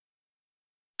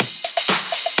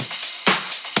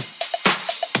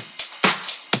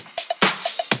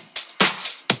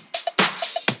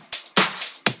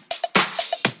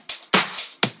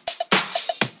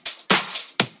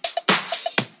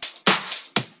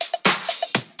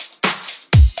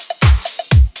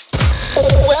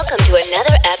Welcome to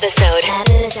another episode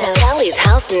of Cali's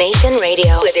House Nation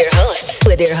Radio with your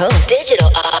hosts,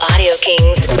 Digital Audio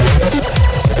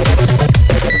Kings.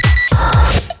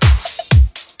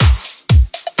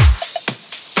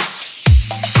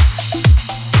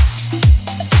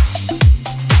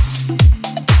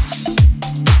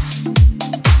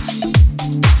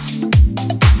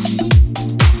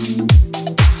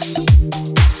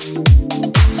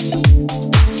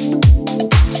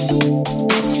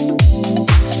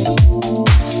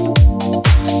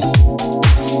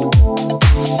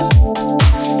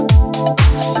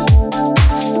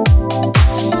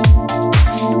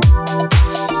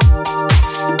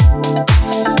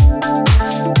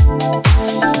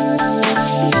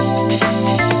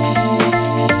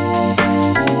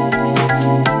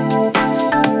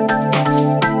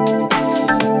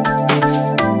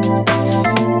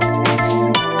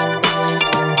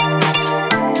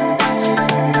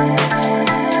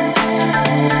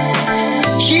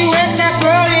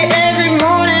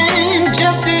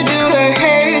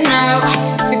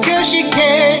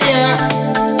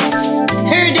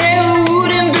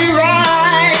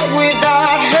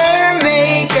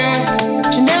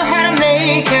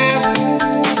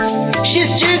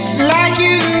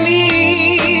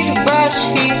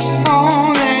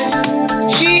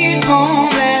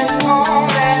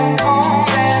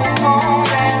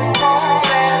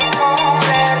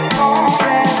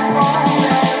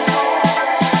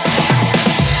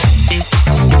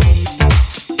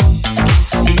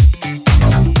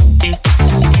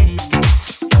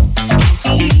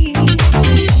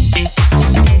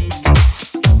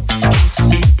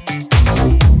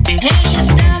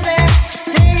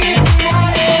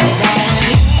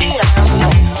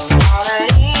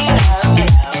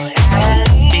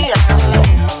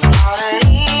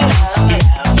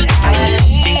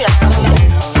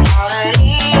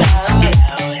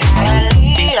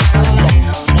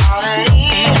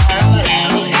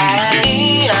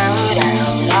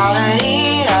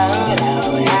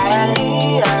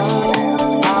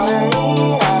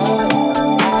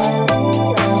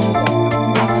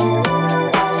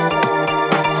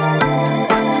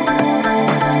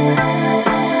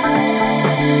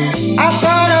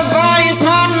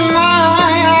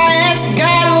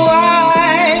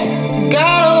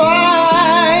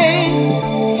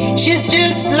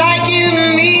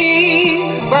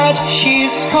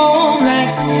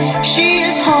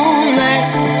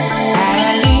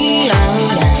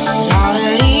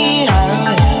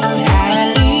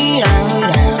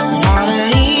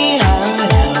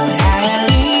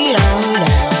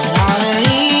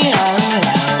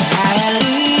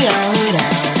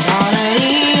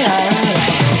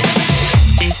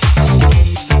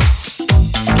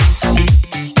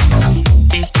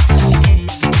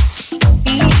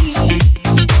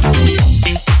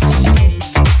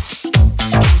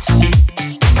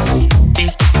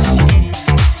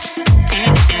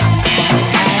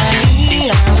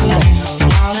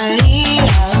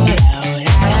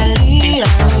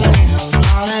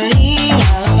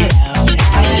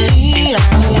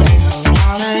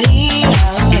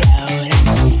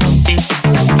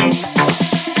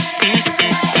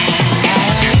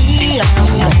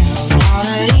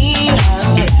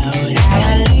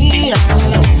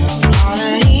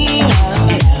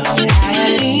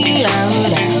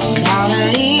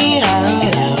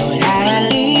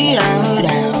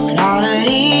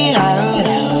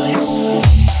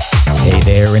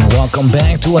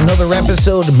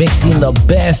 Mixing the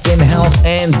best in-house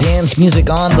and dance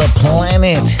music on the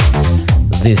planet.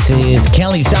 This is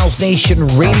Cali's House Nation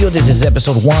Radio. This is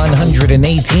episode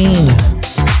 118.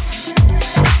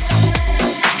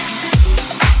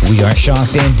 We are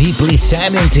shocked and deeply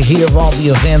saddened to hear of all the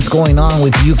events going on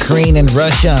with Ukraine and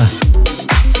Russia.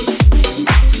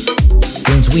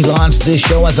 Since we launched this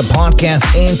show as a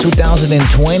podcast in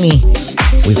 2020,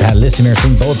 we've had listeners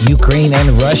from both Ukraine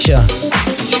and Russia.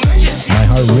 My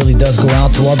heart really does go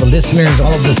out to all the listeners,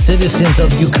 all of the citizens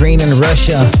of Ukraine and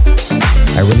Russia.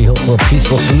 I really hope for a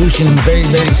peaceful solution very,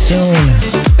 very soon.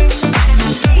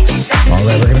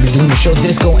 Alright, we're going to be doing the show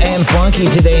disco and funky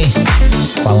today.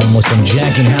 Following with some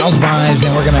jacking house vibes,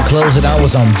 and we're going to close it out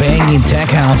with some banging tech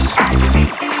house.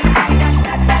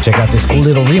 Check out this cool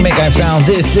little remake I found.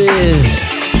 This is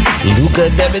Luca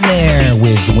Debonaire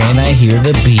with When I Hear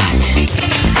the Beat.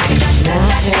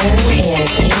 Plaster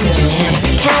is in the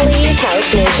mix. Cali's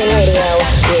House Nation Radio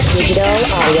with Digital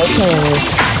Audio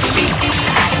Kings.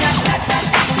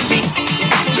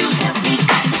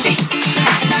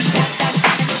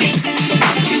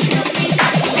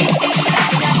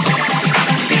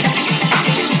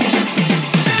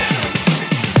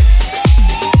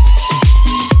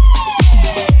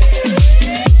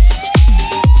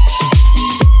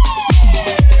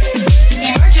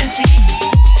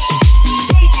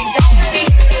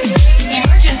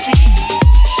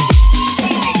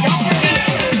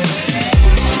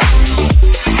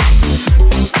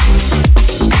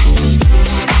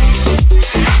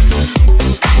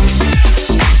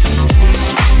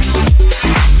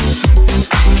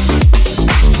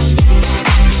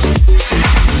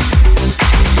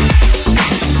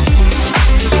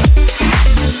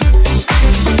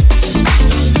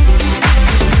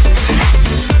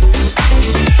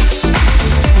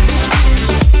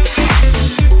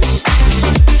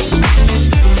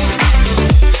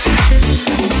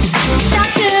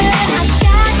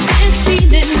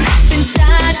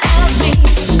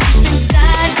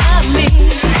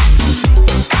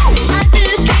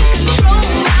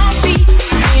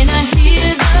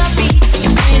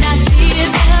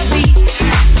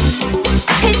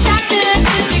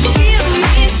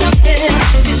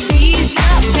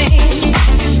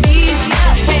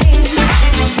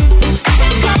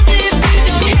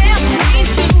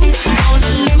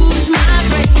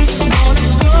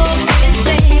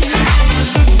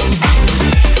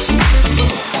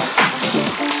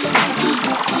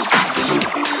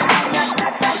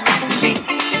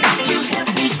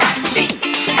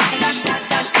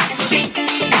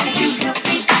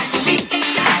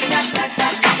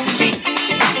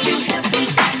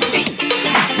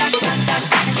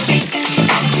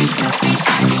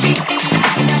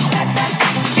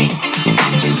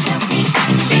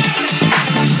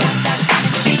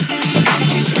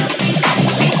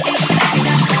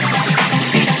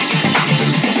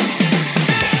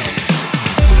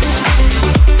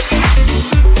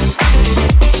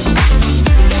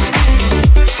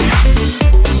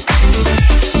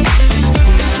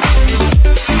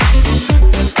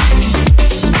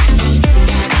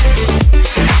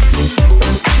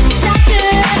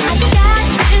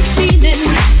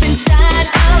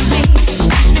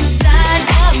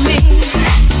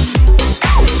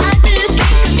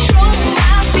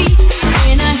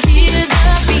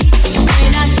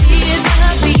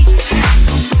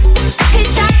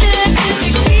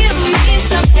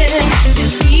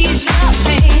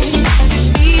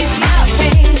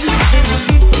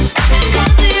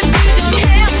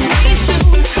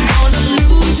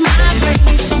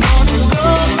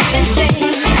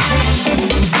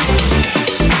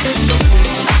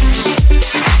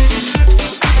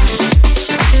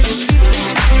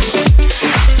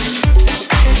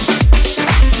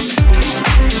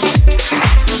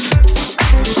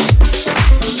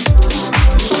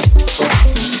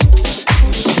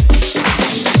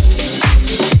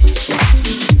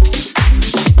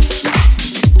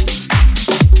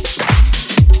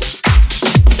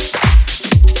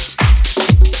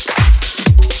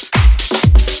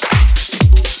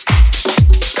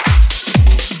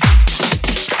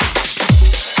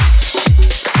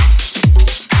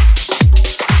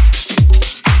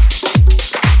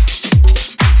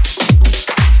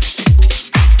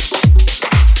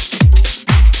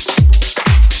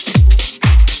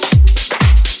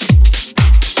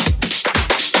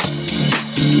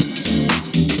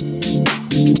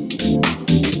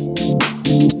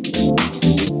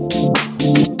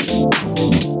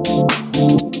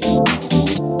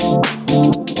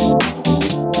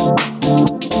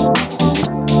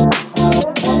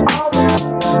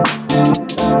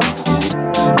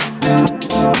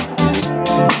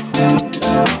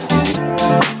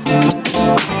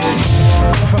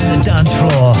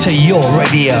 To your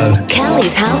radio.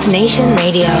 Cali's House Nation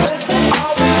Radio.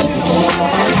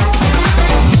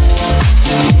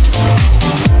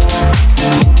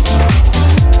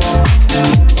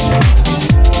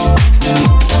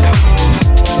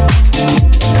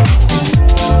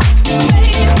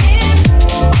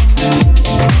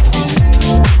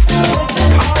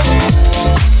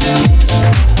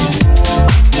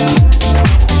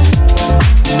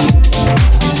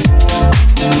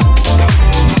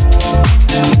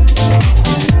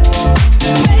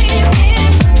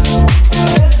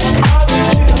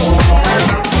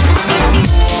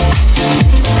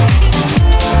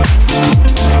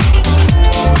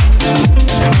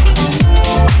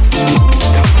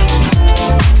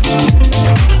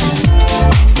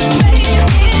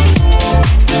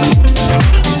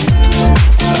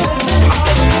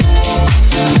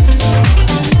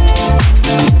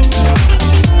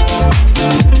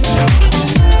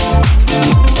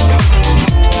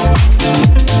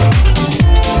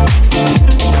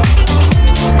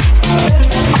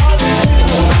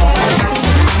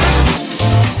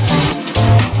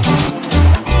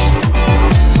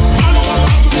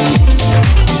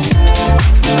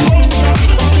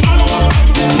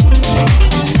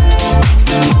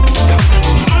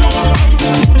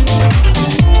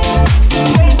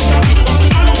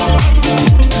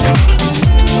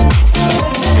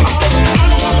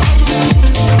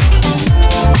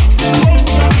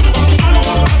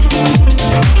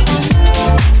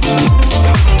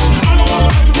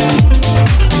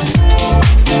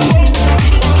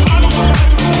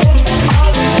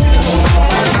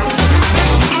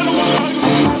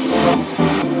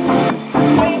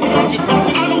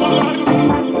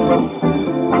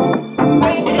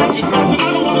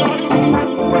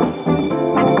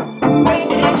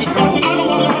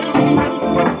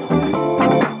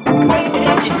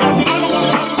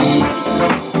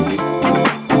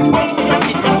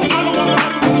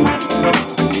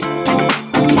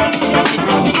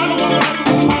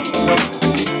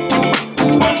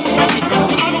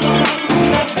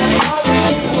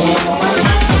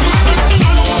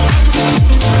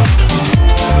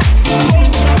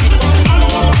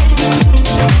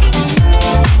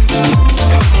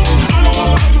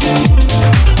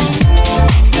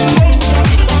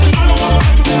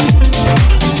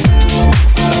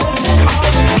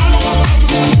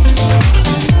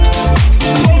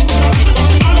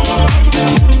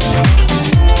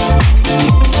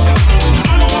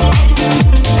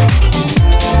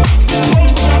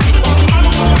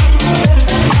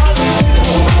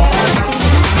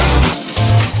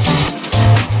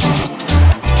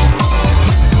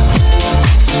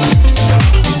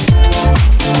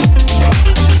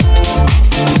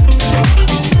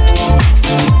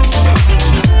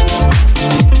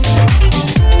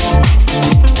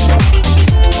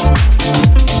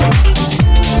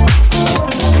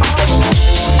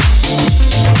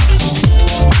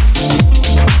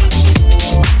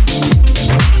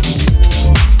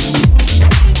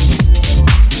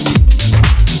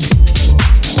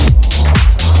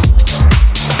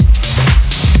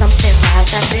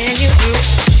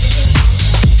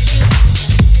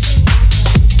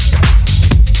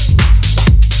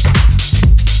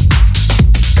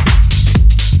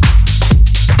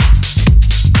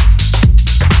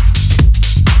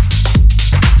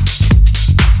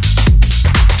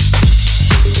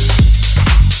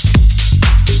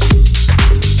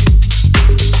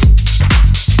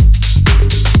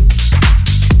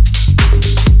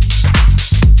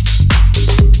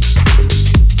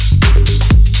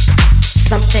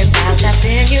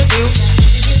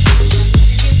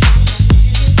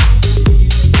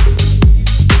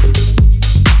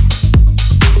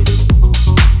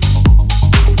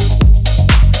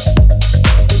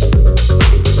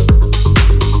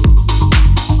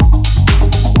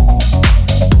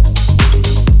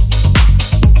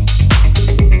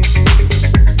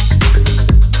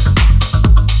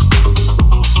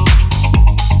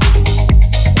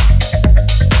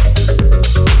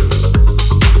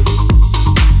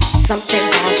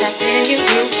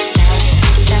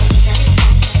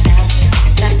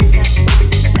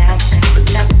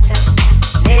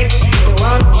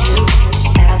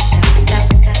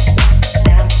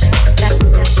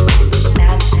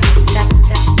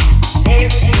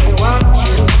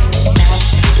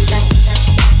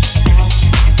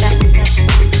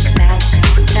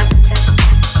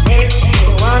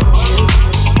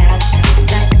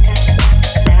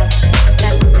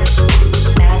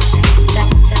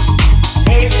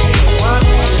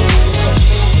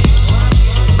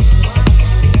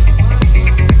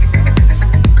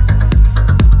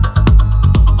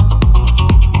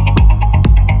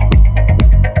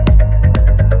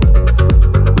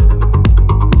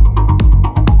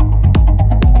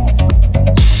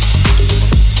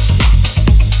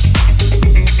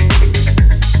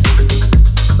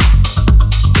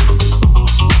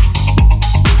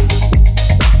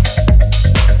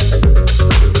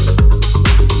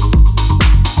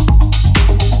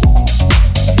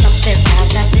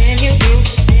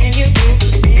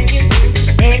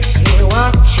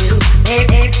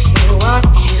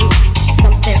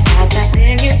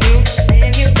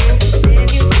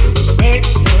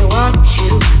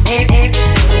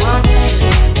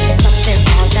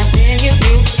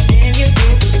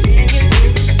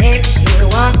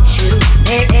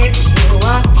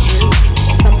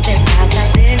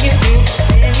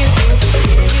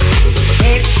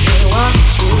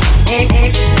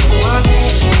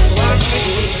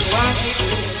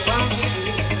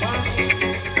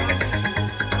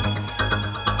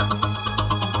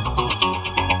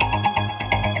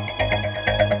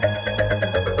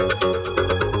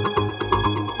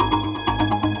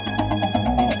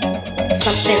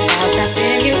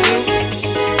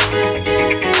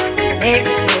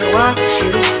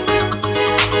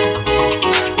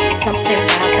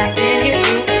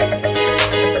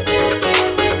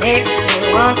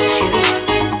 want you.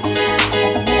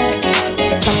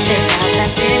 Something about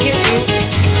that thing you do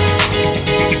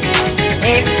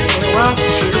makes me want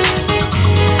you.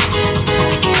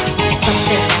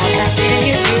 Something about that thing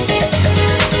you do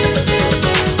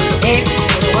makes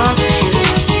me want you.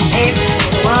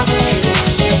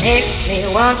 Makes me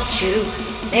want you.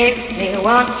 Makes me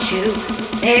want you.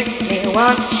 Makes me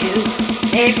want you.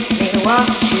 Makes me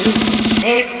want you.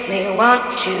 Makes me want you. Makes me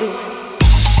want you.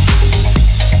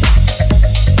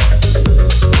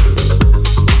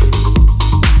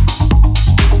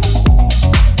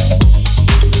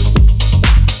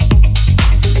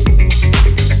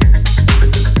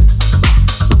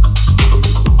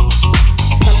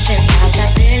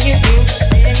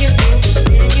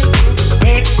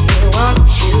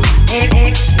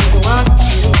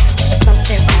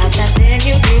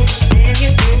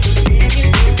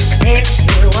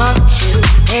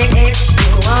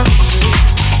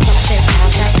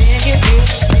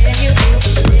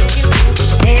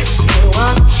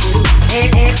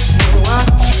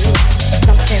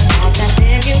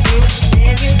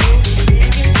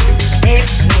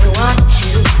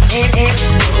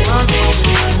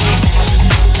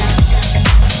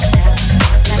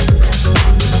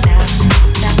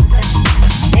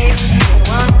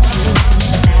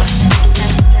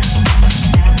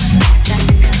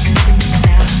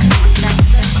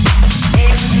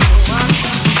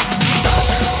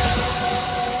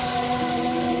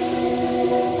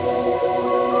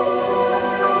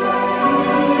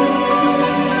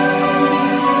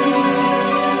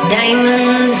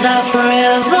 Diamonds are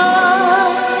forever.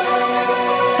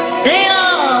 They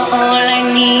are all I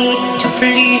need to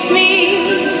please me.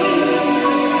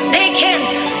 They can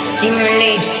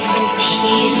stimulate and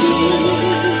tease me.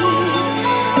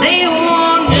 They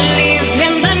won't live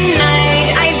in the night.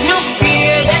 I've no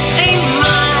fear that they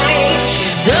might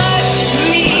search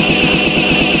me.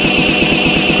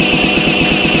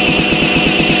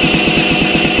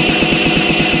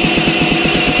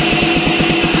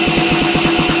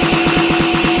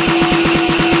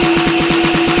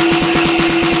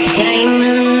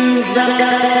 Diamonds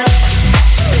are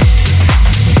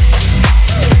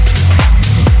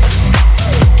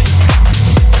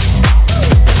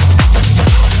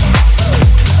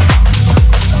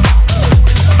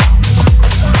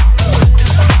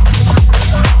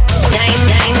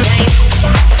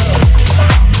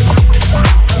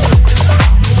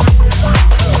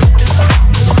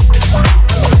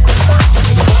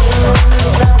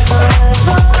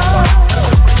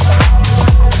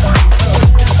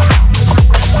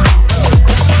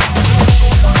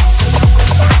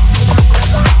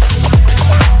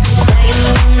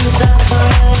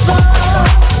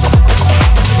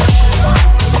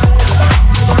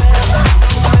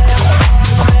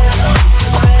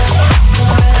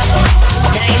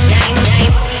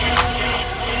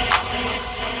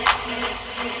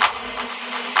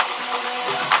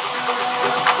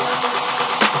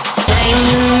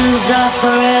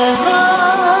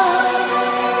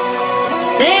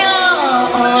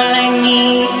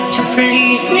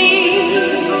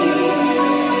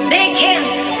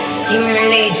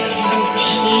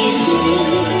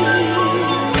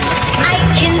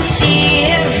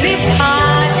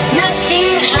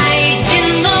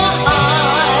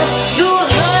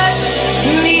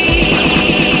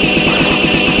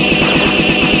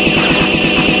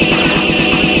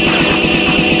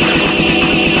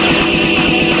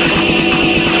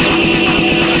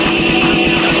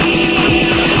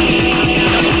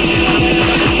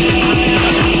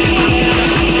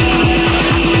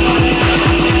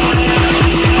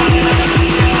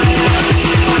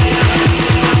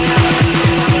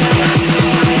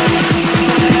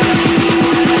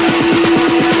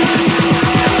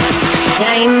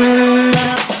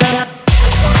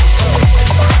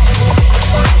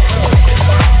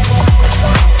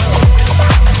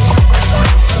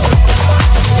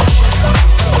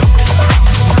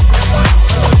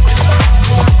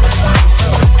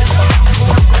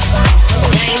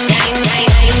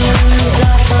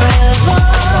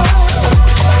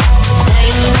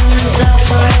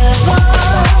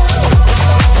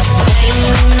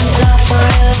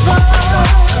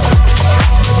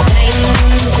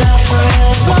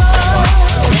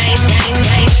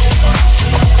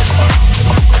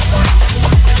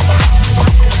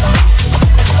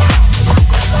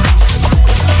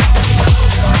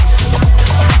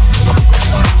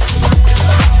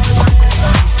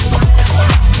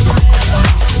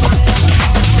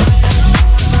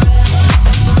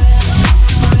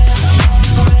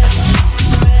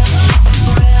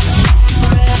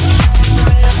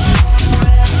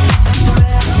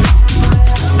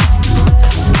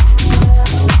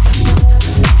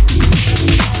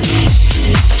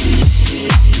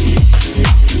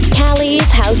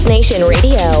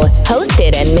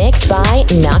selected and mixed by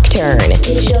Nocturne.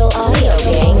 Digital Audio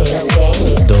Kings.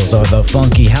 Those are the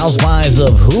funky house vibes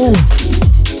of who?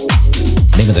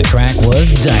 Name of the track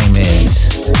was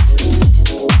Diamonds.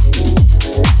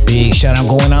 Big shout out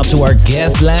going out to our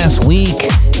guest last week.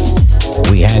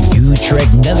 We had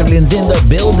Utrecht, Netherlands in the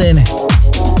building.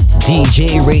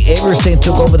 DJ Ray Everson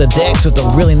took over the decks with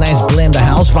a really nice blend of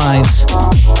house vibes.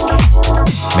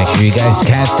 Make sure you guys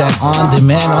catch that on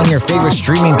demand on your favorite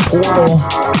streaming portal.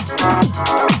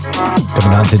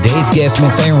 Coming on today's guest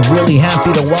mix, I am really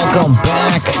happy to welcome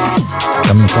back,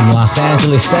 coming from Los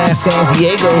Angeles, San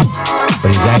Diego,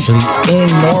 but he's actually in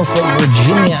Norfolk,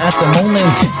 Virginia at the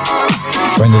moment.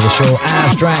 Friend of the show,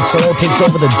 Abstract Soul, takes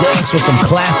over the decks with some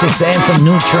classics and some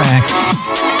new tracks.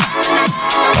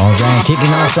 Alright,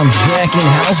 kicking off some jacking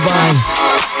house vibes.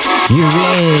 Here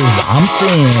is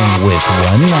Omson with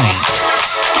One Night.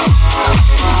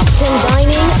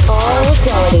 Combining all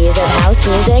qualities of house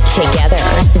music together.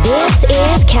 This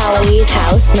is Cali's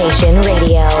House Nation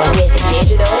Radio with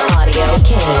Digital Audio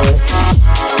Kings.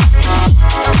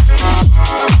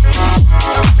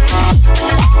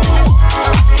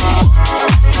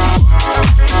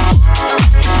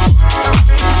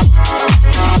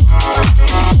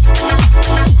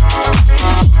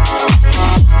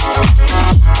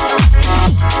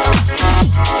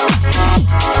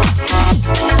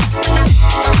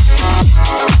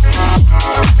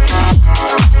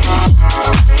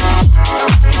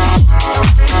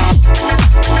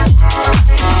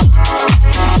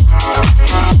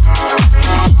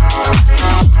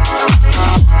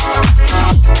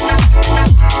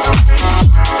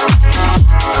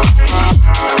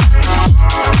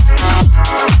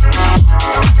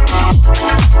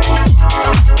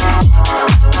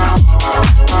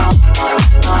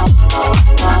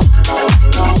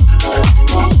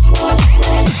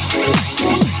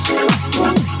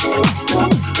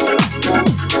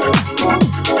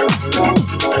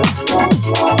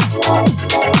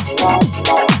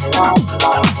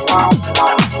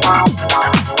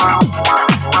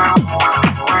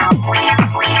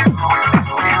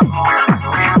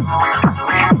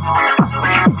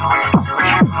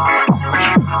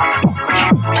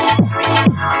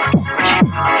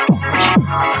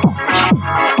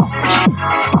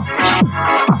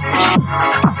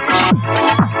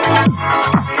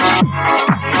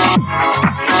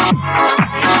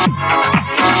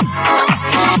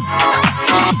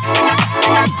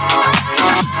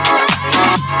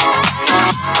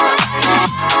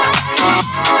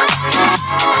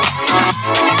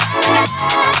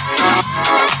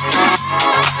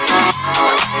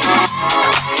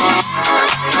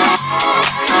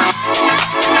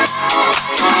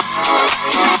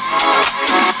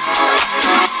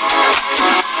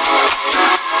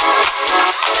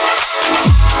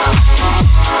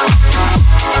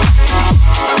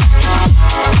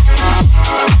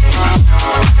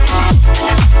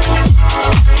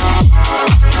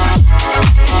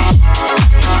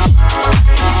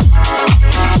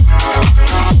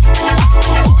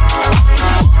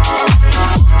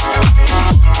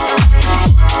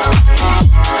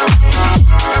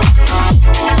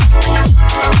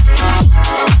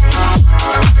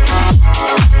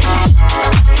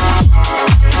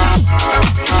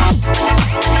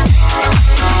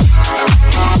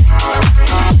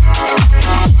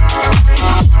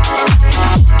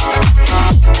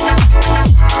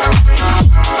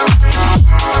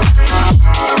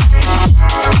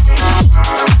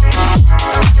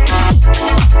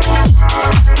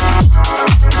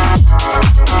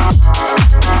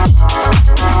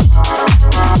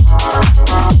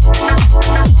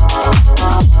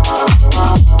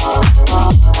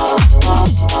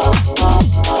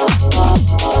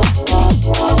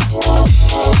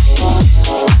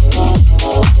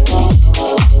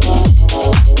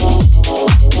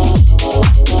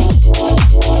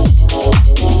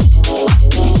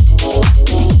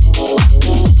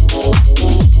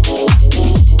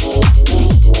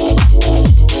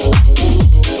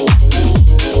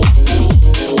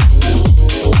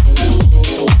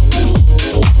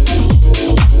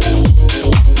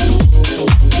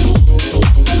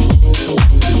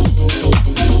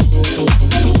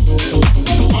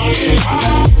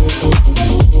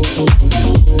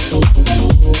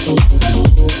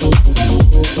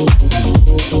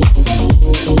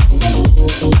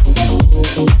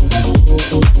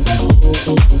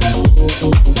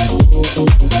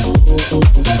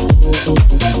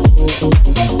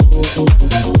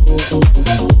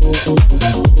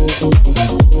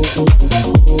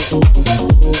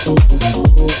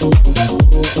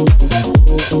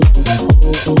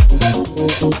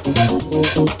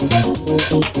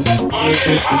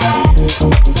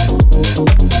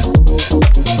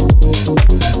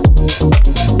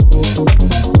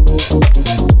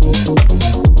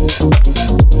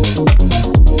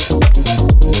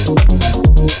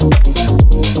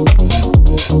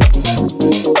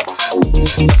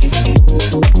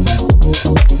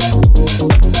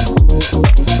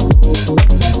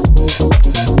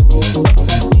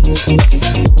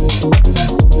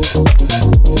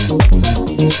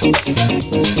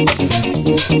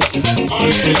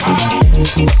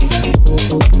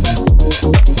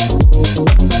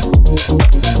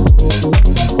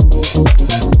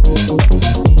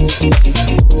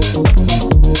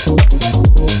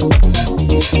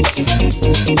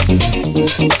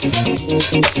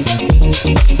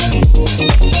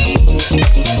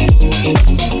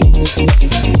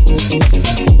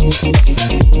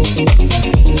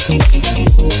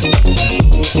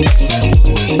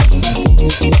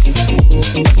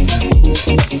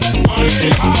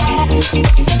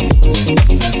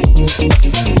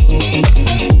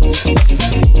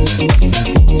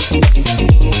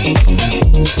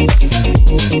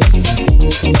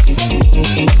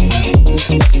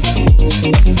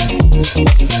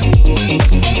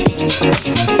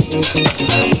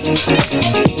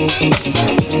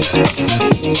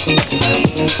 Mixing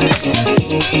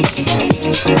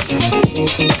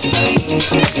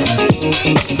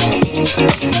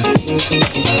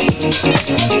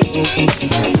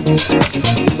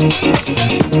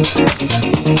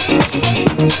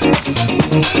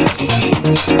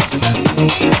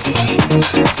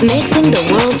the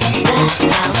world's best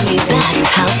house music.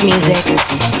 House music.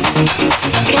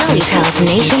 Cali's House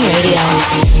Nation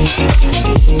Radio.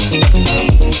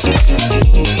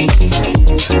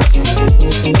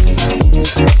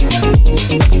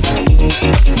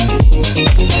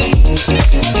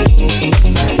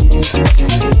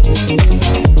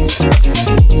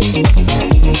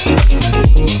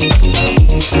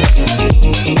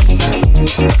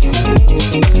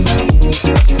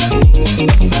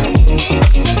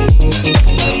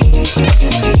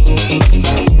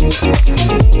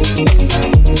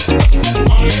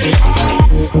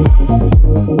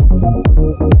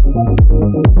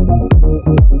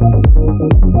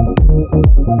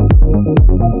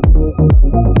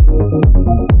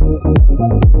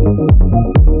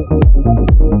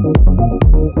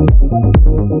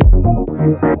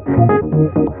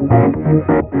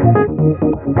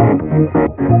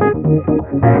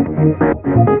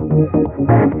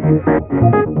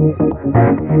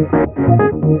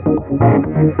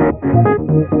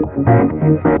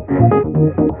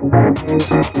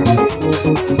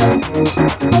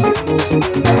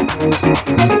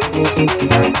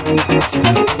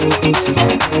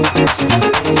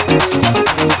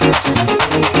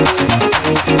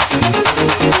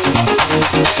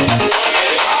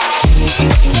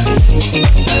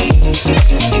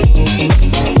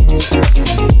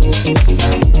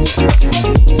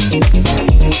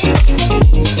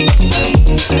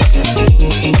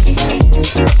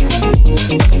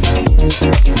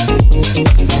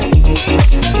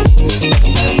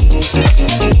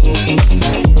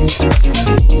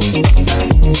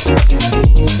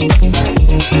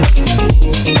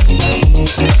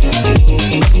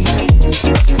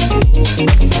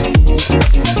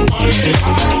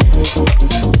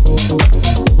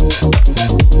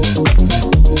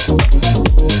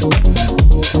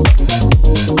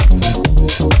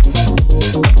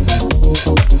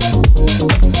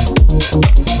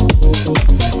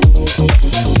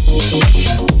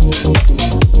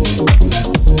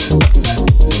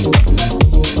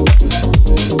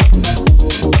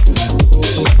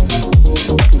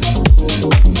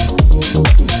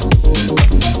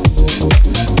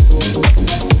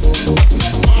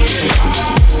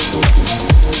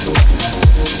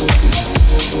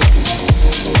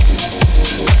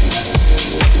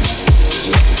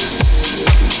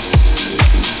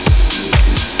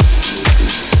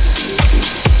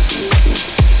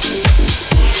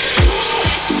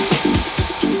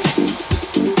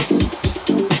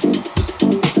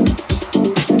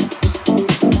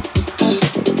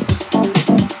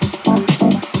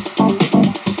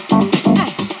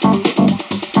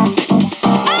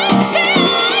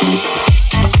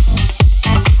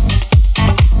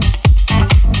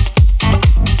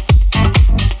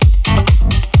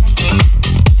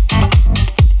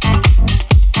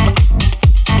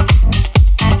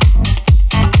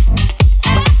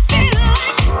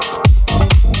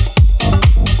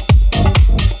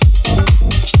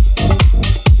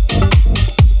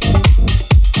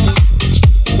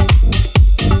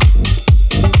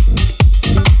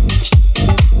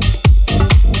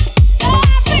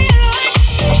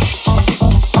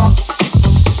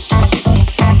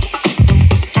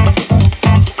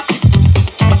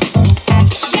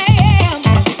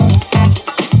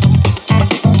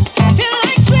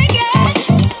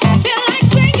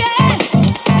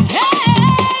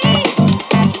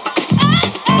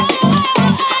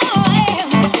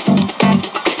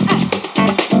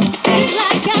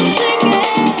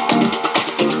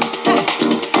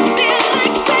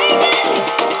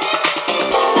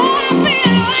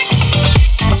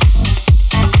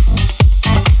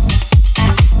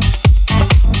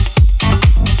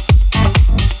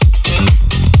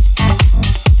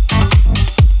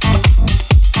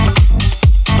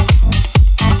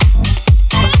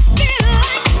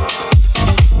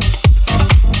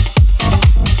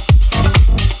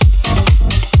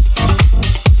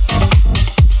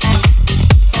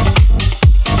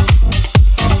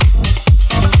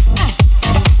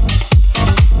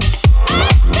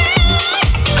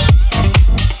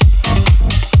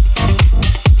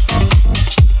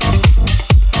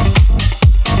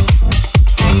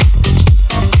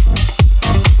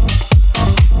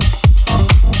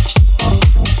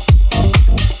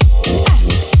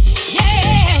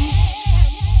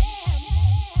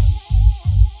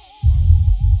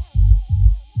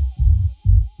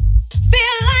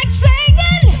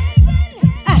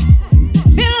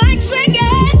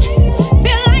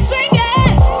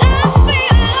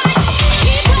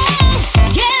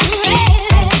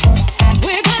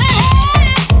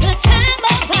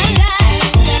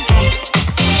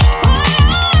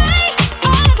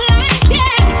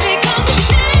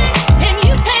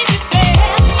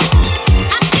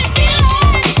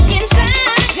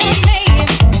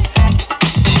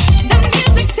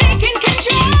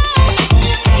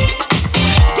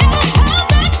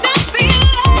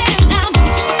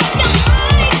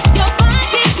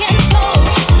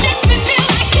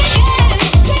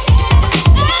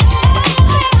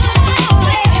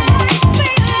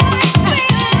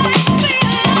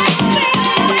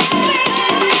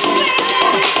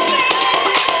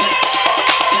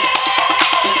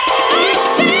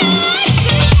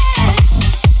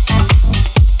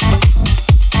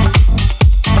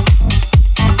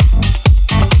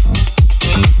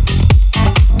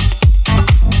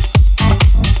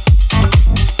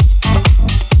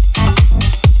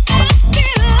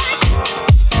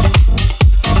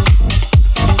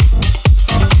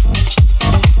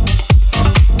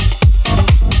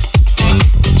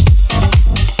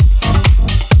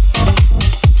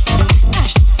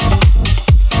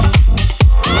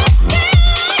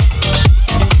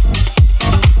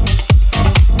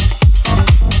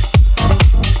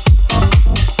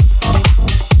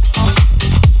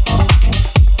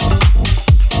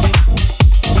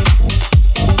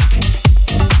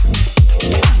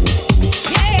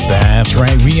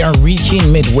 are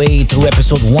reaching midway through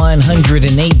episode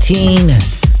 118.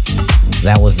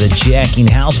 That was the jacking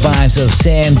house vibes of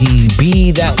Sandy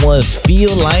B. That was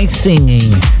Feel Like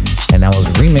Singing. And that was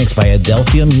remixed by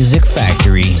Adelphi Music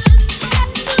Factory.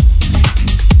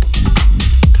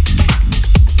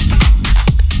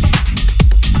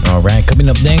 Alright, coming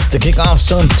up next to kick off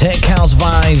some tech house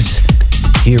vibes,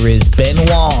 here is Ben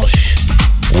Walsh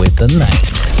with The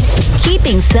Night.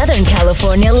 Keeping Southern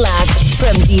California locked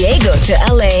from Diego to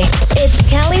LA, it's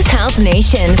Cali's House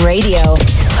Nation Radio.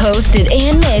 Hosted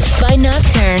and mixed by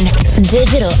Nocturne,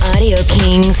 Digital Audio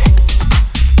Kings.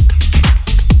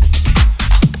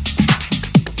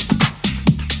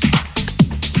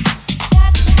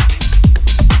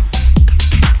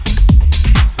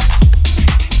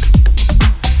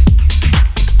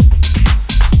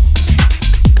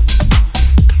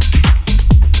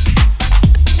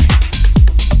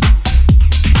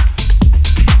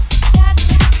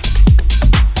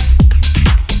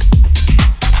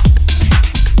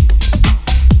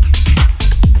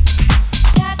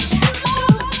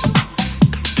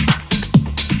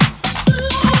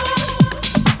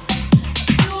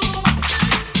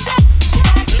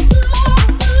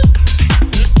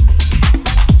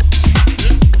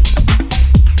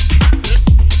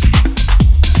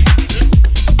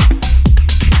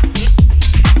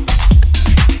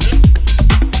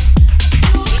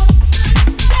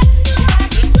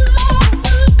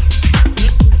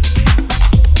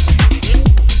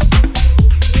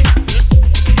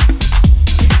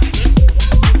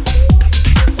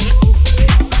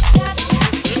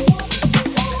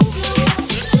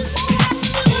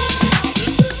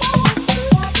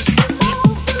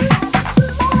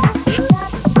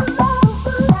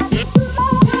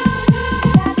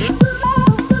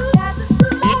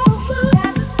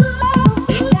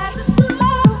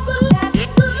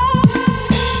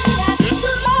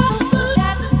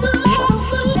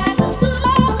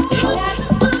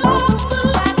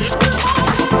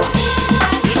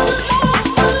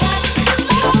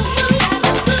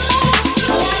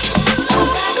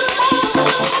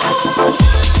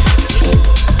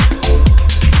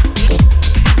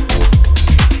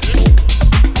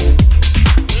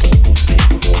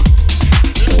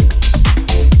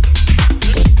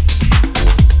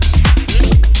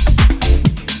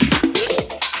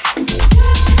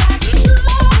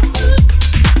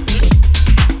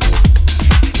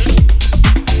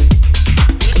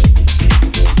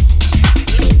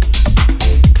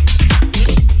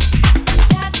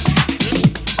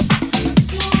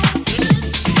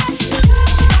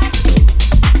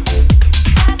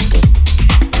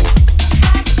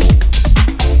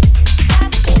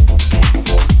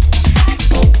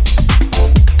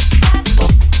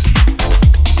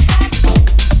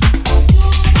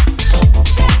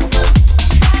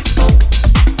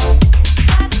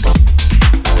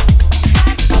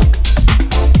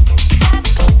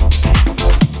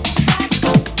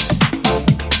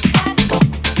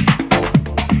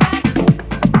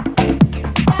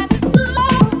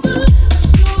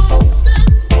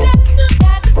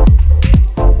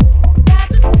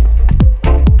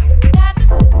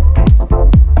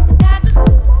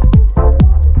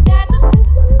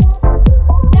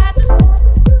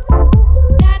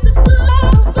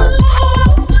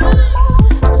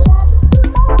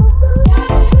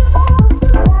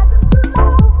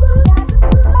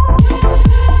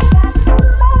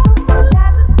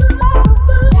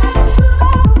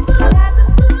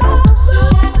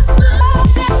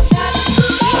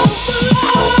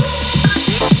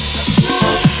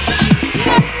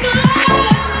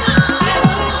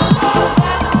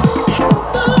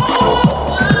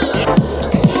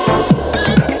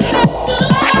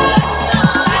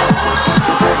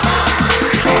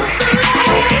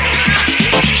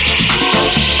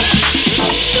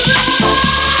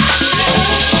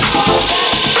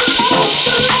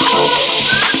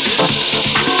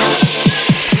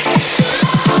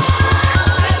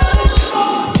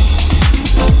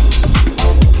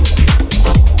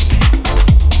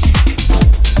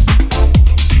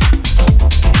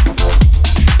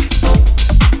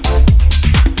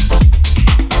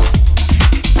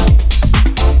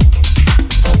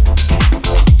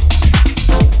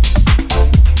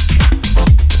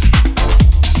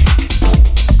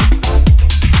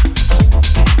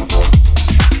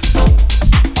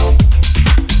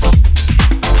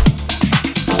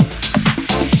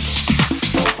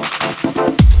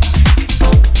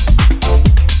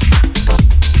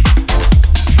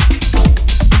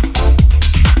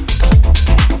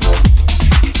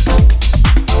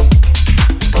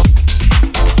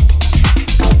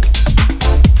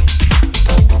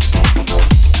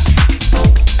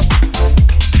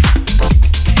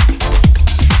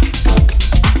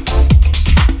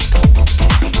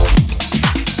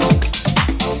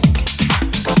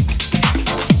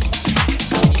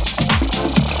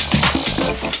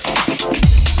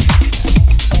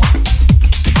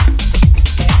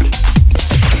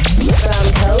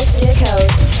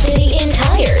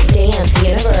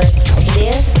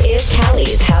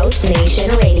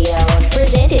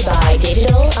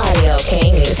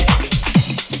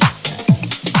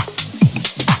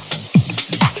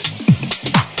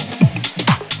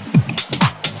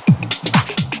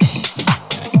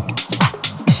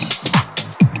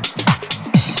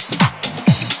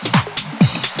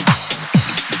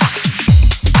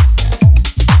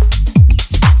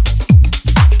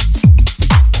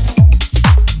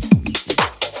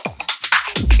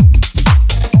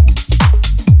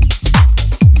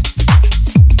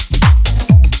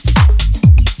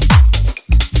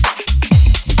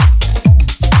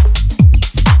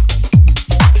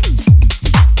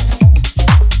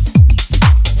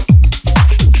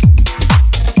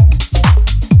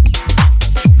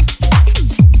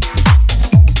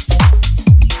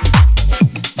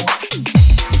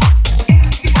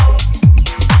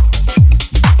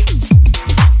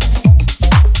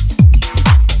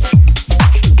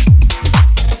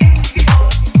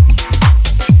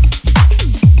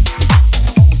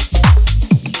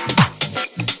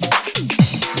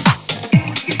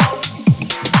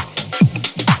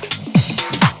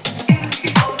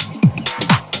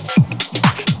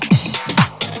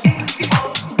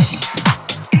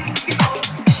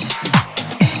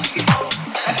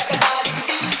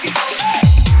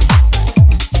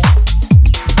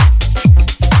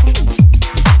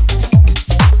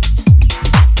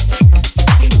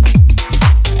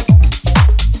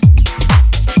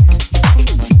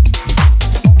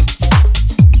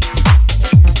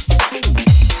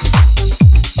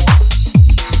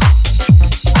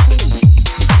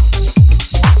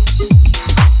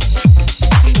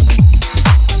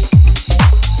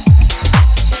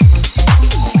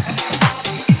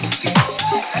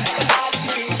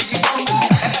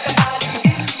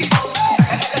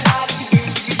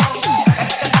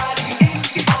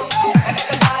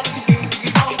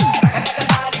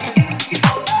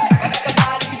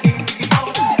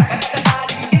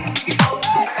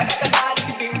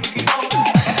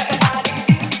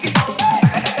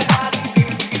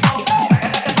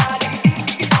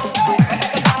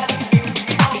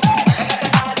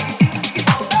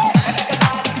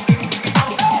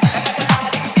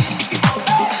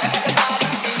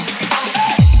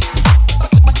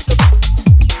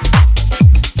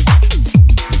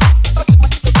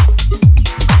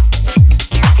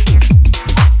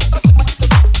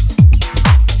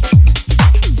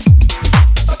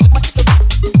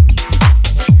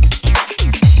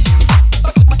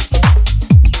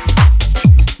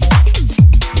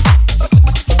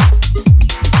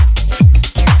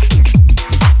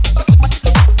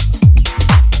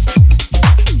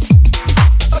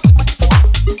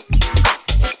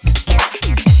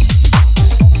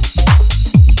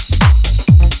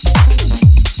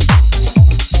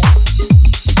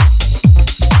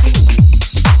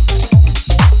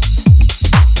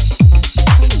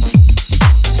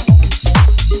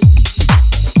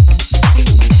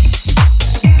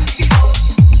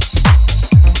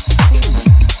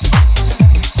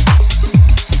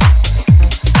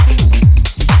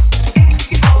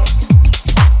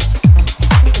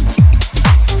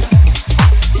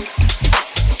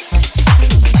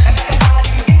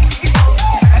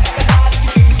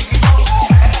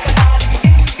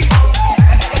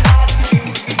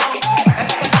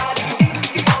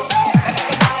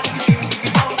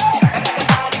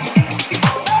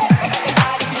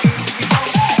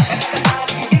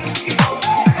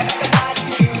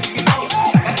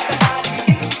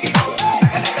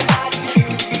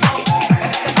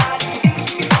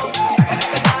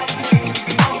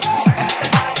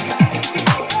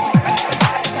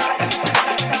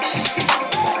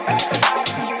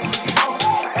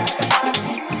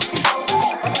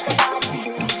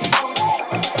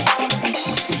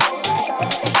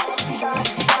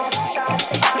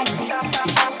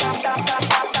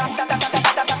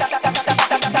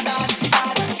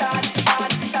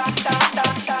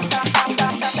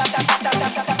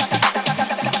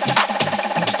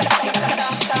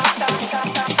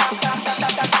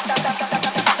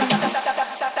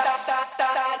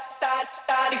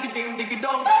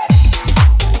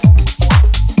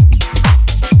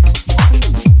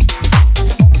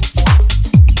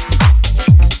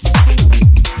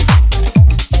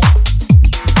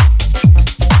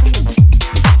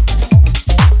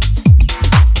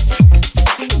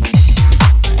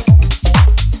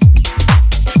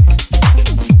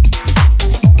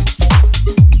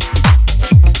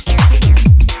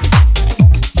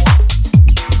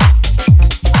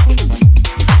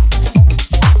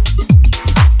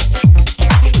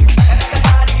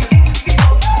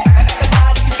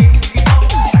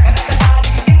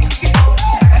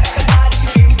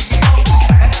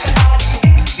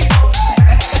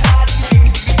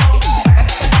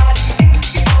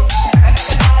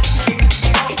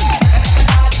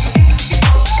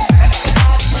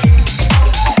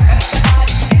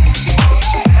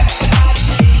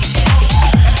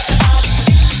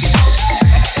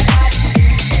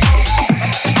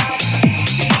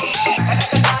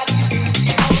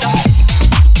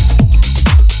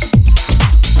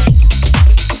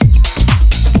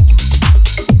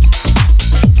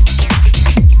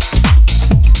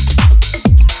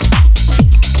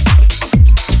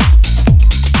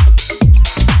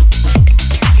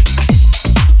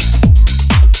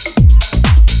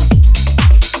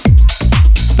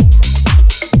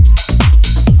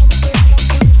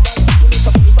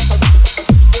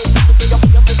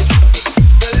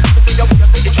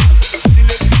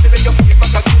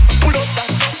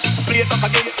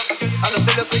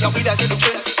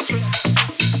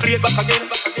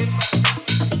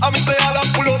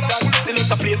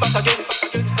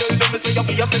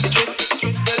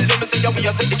 say we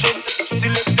a set the trend.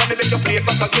 Select and make you play it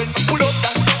back again. Pull up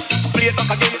that, play it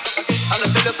back again. And I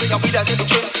tell you say we a set the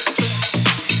trend.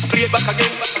 Play it back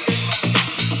again.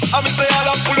 I'm say all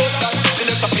up pull up that,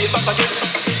 select and play it back again.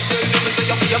 Tell them say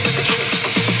we a set the trend.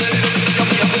 Tell them say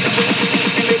we a set the trend.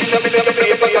 Select and make you play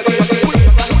it back again. Pull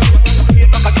up that, play it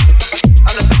back again.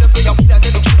 And I tell you say we a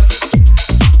set the trend.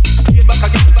 Play it back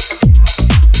again.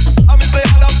 I'm say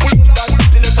all up pull up that,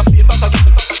 select and play it back again.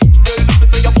 Tell them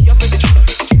say we a set the trend.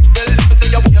 Tell them say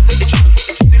we a set the trend.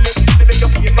 Select and make you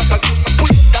play it back again.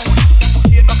 Pull up that,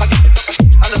 play it back again.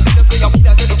 And I tell you say we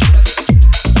a set the trend.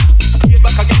 Play it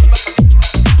back again. I'm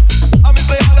say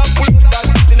all up pull up that,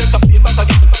 select and play it back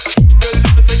again. Tell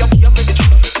them say we a set the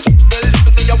trend. Tell them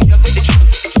say we a set the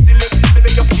trend. Select and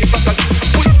make you play it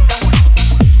back again. Pull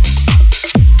up that.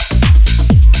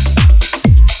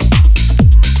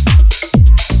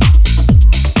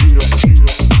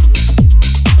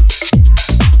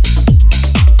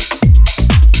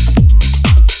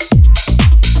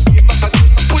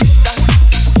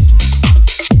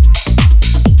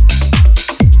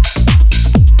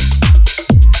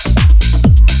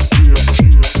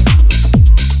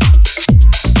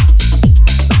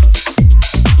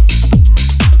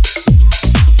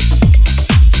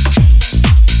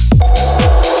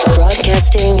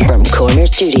 Broadcasting from Corner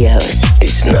Studios.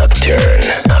 It's Nocturne.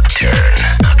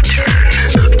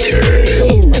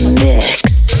 In the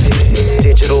mix.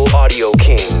 Digital Audio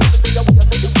Kings.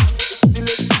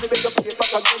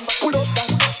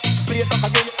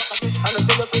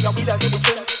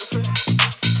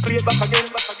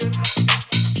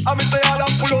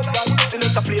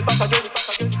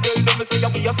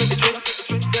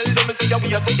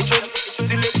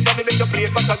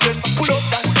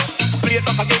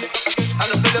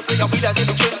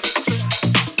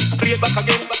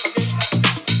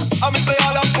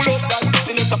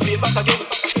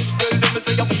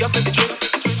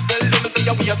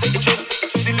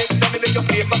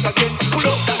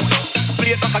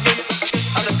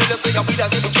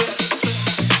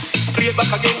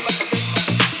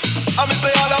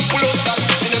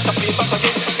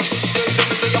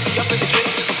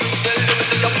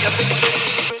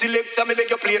 Select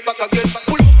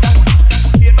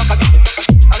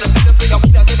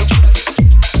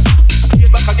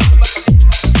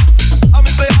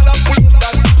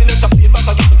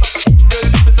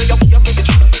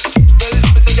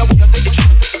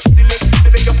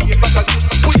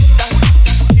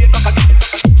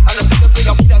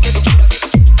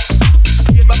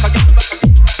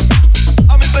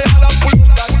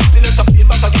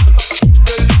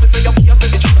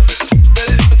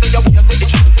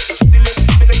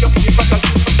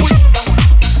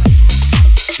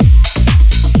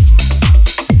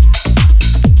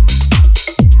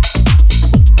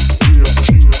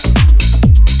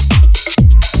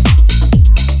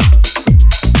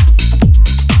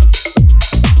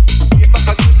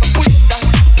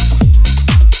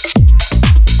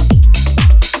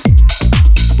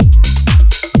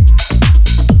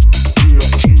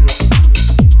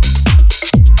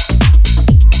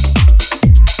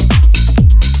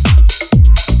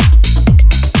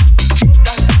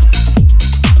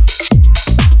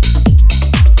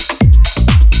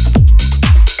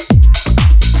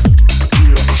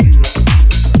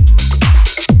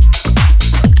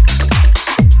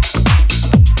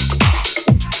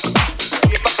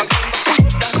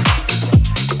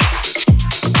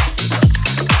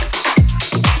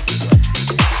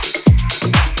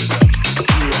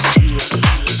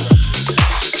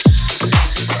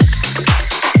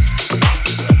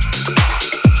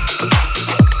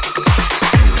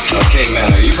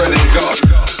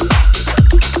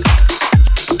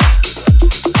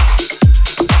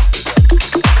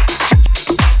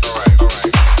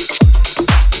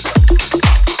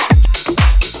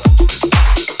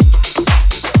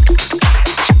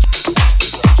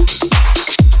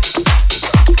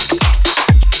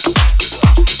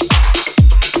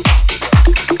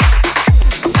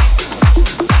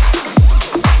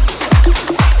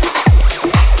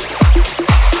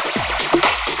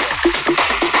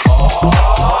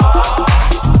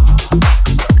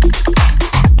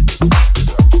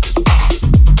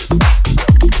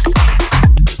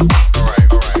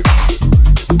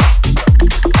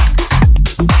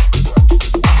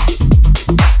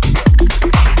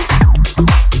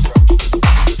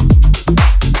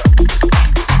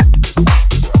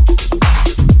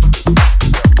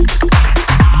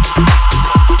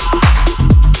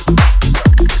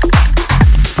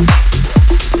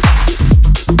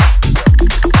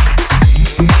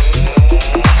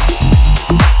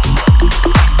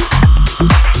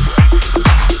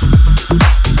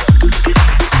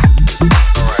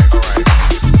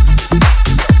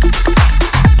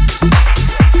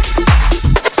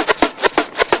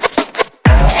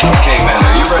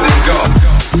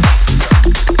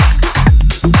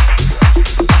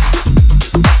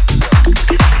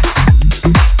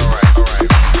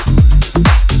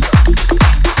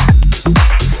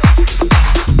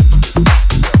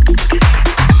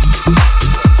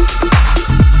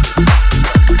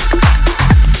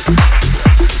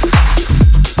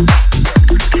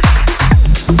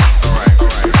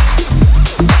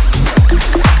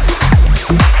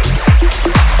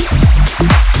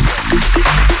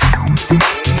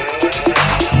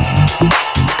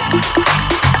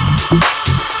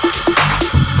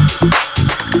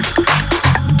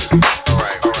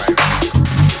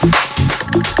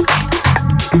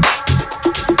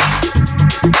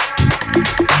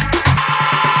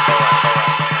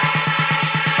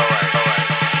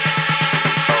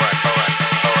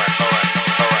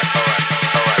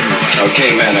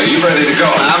Okay, man, are you ready to go?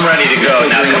 I'm ready to go.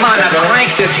 Now, come on, now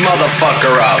crank this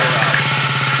motherfucker up.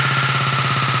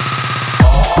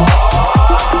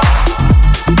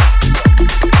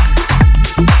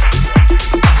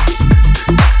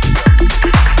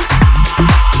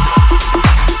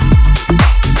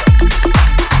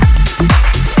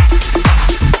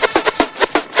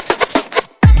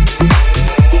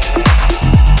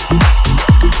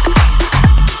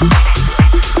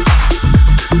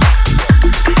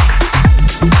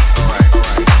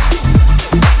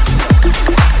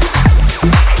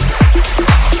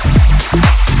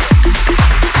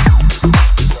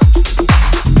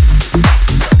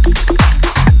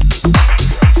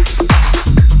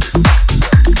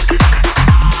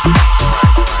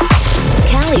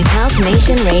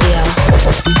 Radio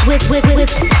with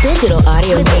digital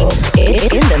audio things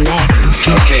in the mix.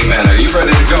 Okay, man, are you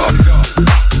ready to go?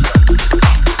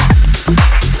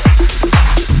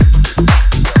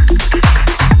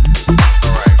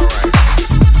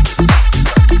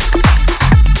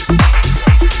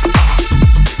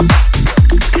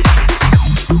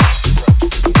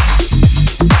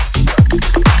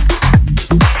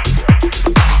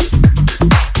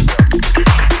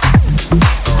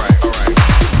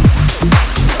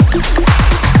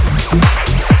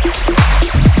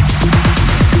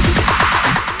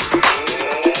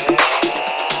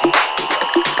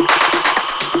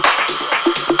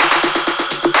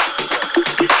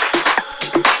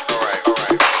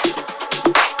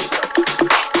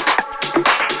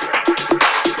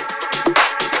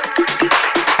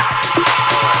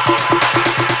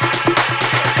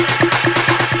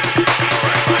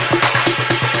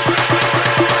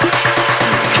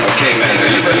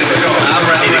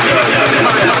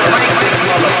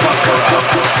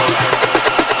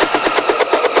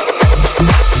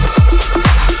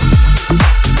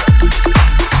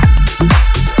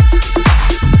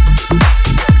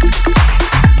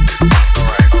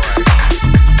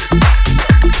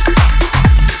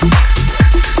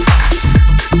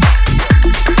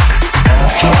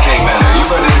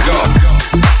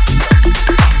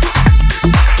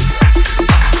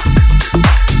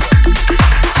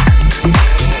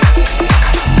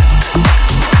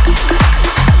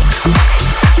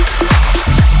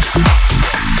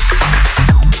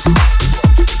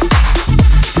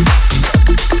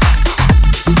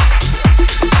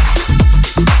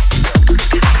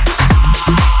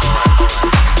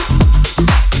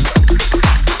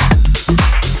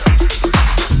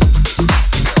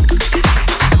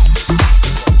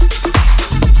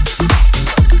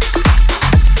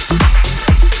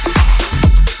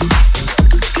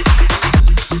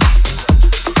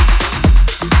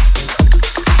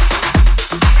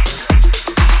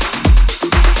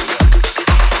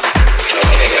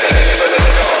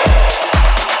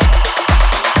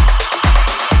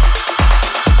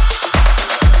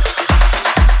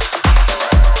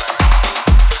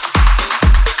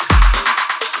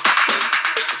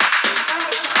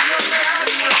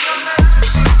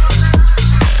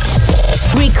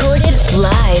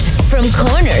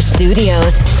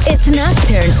 Studios. It's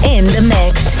Nocturne in the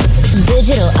mix.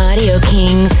 Digital Audio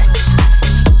Kings.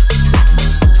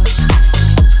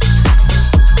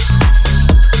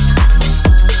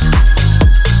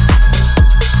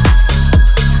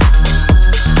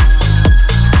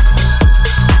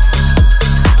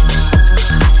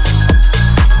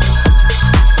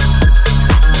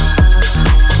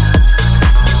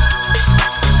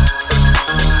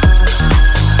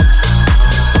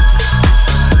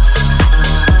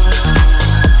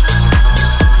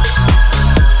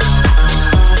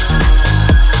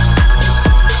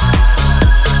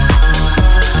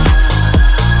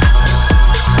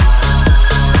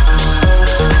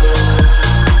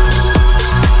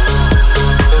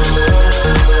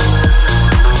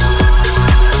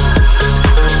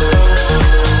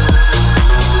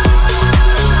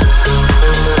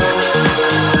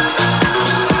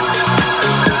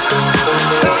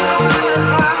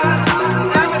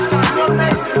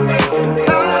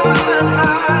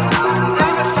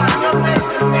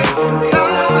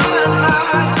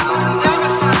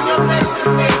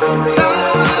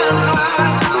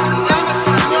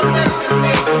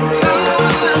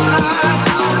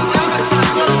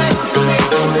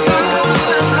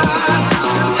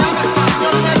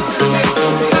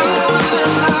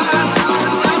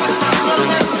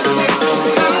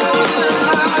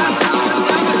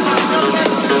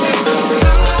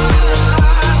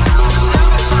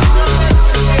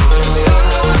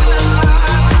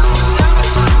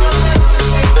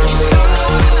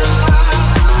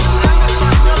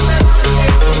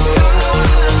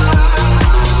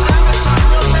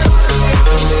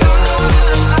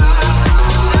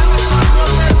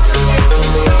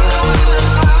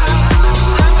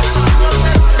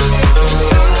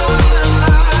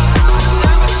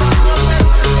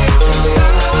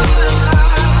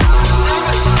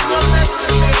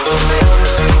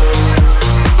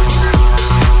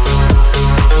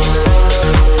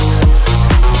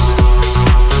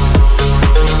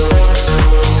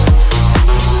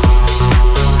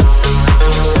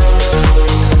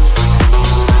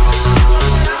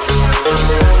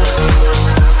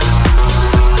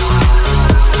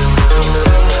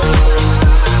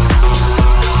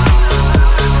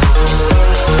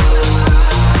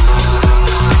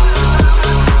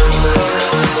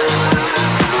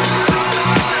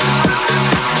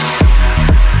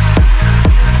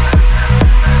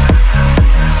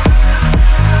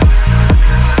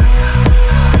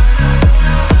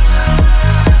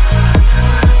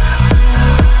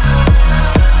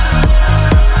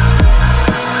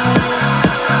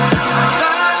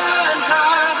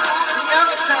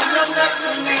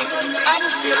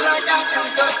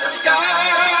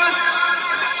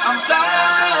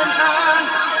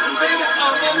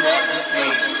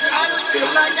 ecstasy. I just feel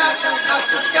like I can touch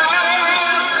the sky.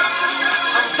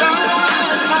 I'm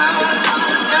flying high.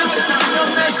 Every time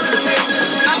you're next to me,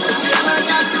 I just feel like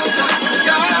I can touch the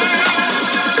sky.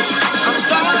 I'm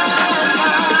flying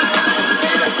high.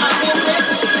 Baby, I'm in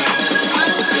ecstasy. I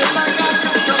just feel like I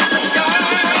can touch the sky.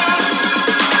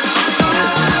 I'm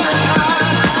flying high.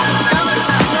 Every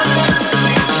time you're next to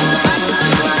me, I just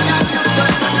feel like I can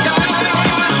touch the sky.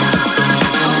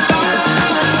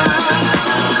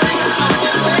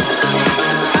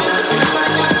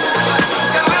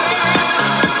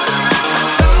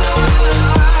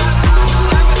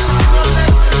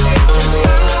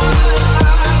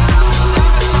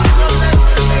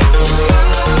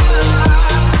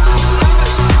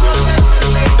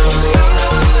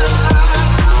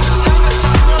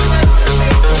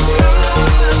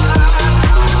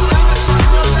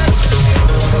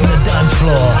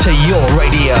 To your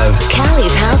radio.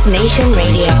 Cali's House Nation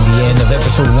Radio. Reaching the end of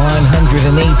episode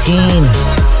 118.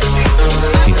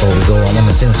 Before we go, I want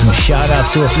to send some shout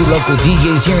outs to a few local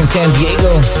DJs here in San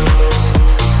Diego.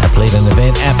 I played an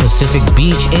event at Pacific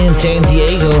Beach in San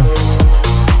Diego.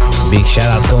 Big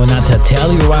shout outs going out to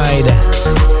Telluride,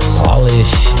 Polish,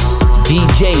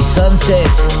 DJ Sunset,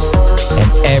 and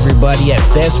everybody at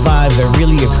Fest Vibes. I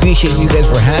really appreciate you guys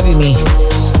for having me.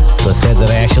 What said that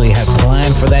I actually had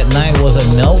planned for that night was a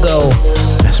no-go,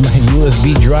 as my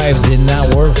USB drive did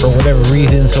not work for whatever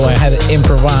reason, so I had to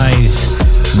improvise.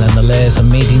 Nonetheless,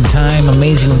 amazing time,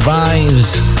 amazing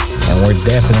vibes, and we're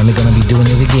definitely going to be doing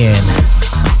it again.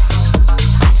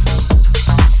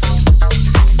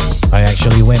 I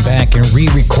actually went back and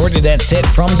re-recorded that set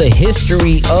from the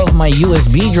history of my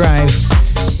USB drive.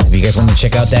 If you guys want to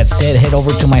check out that set, head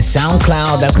over to my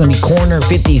SoundCloud. That's going to be Corner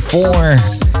 54.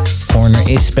 Corner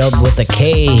is spelled with a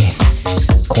K.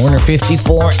 Corner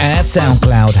 54 at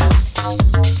SoundCloud.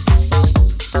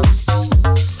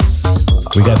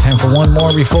 We got time for one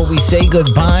more before we say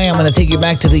goodbye. I'm going to take you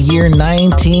back to the year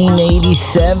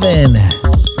 1987.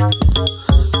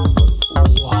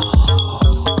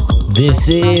 This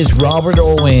is Robert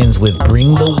Owens with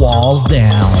Bring the Walls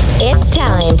Down. It's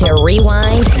time to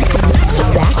rewind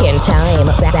back in time.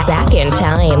 Back in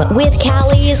time with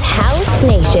Cali's House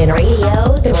Nation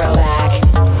Radio Throwback.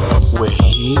 We're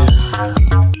here.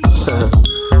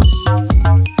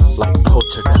 Like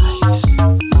poltergeist.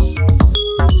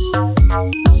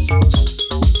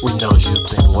 We know you've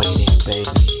been waiting,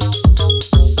 baby.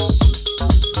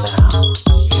 Now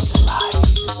it's live.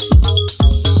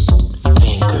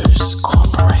 Fingers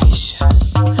Corporation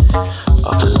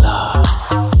of Love.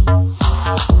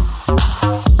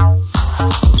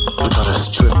 We're gonna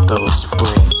strip those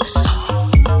bricks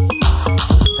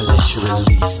and let you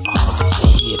release all this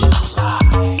hate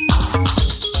inside.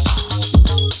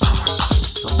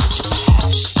 So much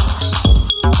passion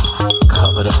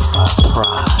covered up by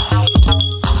pride.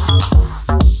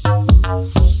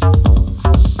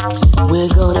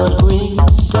 We're gonna bring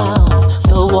down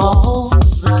the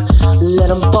walls, let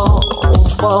them fall,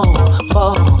 fall,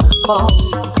 fall, fall.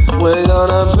 We're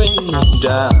gonna bring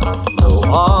down the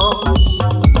walls.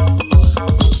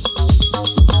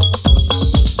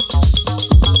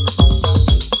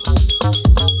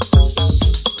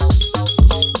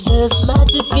 There's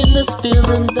magic in this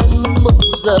feeling that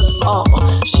moves us all.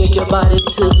 Shake your body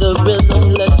to the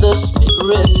rhythm, let the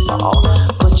spirit fall.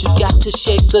 But you got to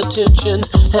shake the tension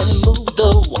and move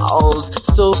the walls,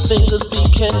 so fingers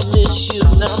can miss you.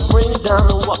 Now bring down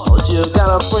the walls, you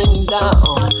gotta bring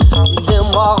down them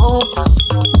walls.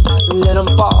 Let them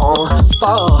fall,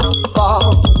 fall,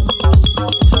 fall.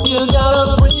 You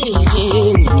gotta bring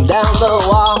down the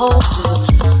walls.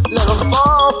 Let them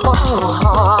fall,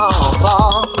 fall,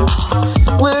 fall.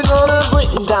 We're gonna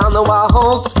bring down the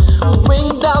walls, bring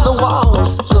down the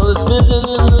walls. So this vision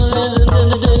is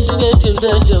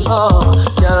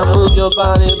gotta move your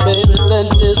body, baby, let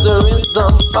this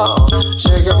rhythm fall.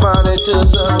 Shake your body to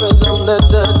the rhythm, let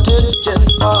the tension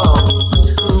fall.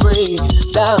 Bring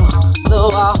down the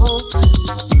walls,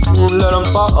 let them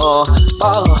fall,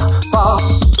 fall, fall,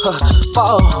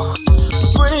 fall.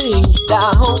 Bring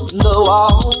down the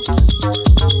walls,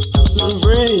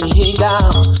 bring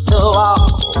down the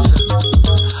walls.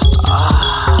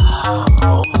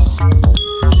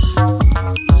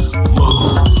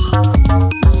 Move.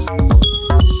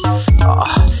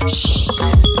 Shit.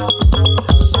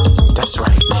 That's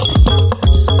right, baby.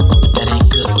 But that ain't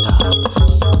good enough.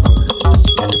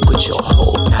 You got to put your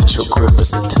whole natural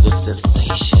grippers into the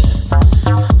sensation.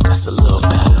 That's a little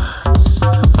better.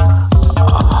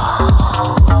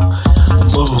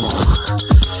 Move.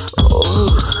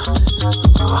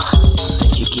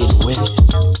 Think you're getting with it.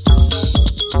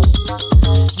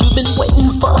 You've been waiting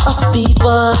for a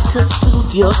fever to sleep.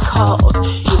 with your cause.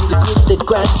 Here's the grip that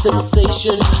grabs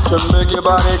sensation to make your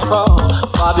body crawl.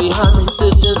 Far behind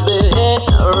resistance, behind,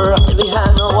 right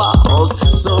behind the walls.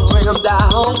 So bring them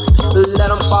down, let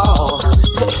them fall.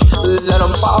 Let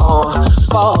them fall,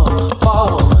 fall,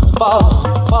 fall, fall,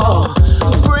 fall.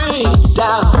 Bring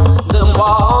down them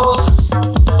walls.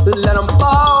 Let them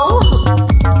fall.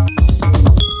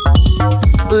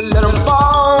 Let them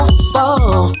fall,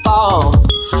 fall, fall.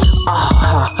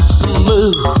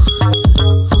 Move.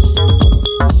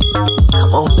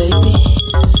 Come on, baby.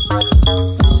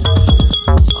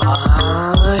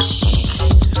 Shit.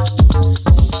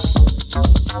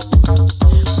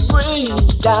 Bring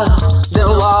down the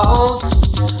walls.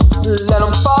 Let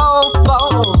them fall,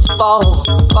 fall, fall,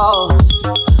 fall.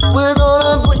 We're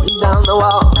gonna bring down the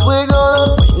walls. We're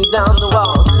gonna bring down the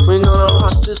walls. We're gonna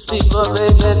rock this fever,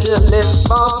 baby, till it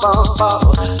fall, fall,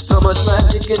 fall. So much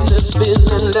magic in this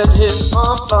feeling, let it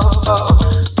fall, fall, fall.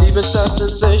 Deep inside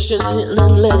sensations,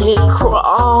 and let it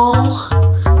crawl.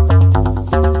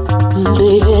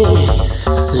 Baby,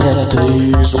 let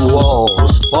these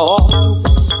walls fall.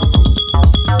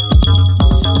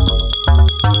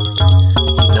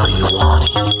 You know you want it.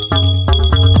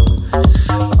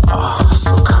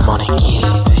 So come on and get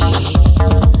it, baby.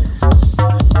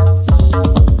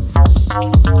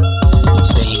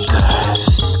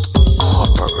 Fingers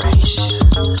Corporation.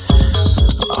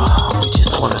 We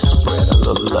just wanna spread a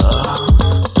little love.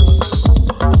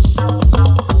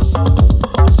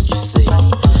 You see,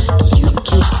 you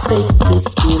can't fake this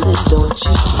feeling, don't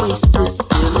you waste this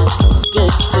feeling. You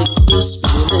can't fake this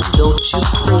feeling, don't you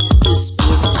waste this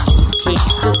feeling. You can't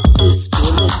fake this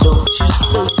feeling, don't you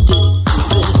waste it,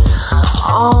 feeling.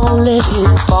 Oh, let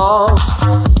it fall.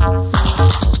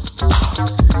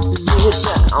 Get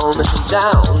down,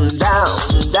 down, down,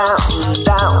 down,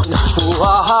 down.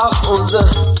 Walls.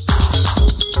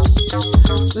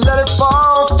 Let it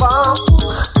fall, fall,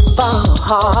 fall,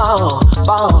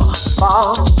 fall,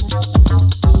 fall.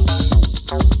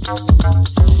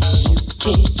 You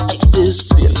can't fight this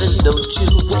feeling, don't you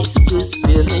waste this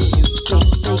feeling. You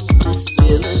can't fake this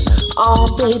feeling. Oh,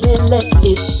 baby, let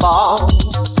it fall.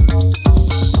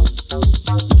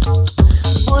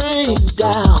 Bring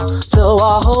down the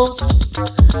walls.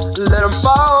 Let them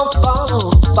fall,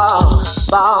 fall, fall,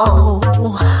 fall.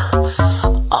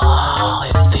 Oh,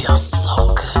 it feels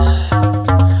so good.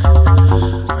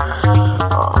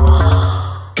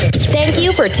 Thank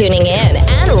you for tuning in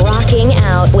and rocking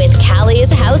out with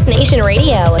Cali's House Nation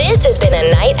Radio. This has been a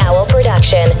Night Owl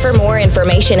production. For more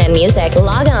information and music,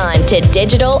 log on to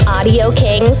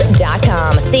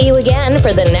digitalaudiokings.com. See you again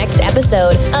for the next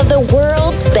episode of the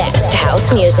world's best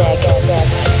house music.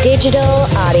 Digital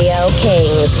Audio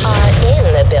Kings are in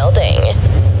the building.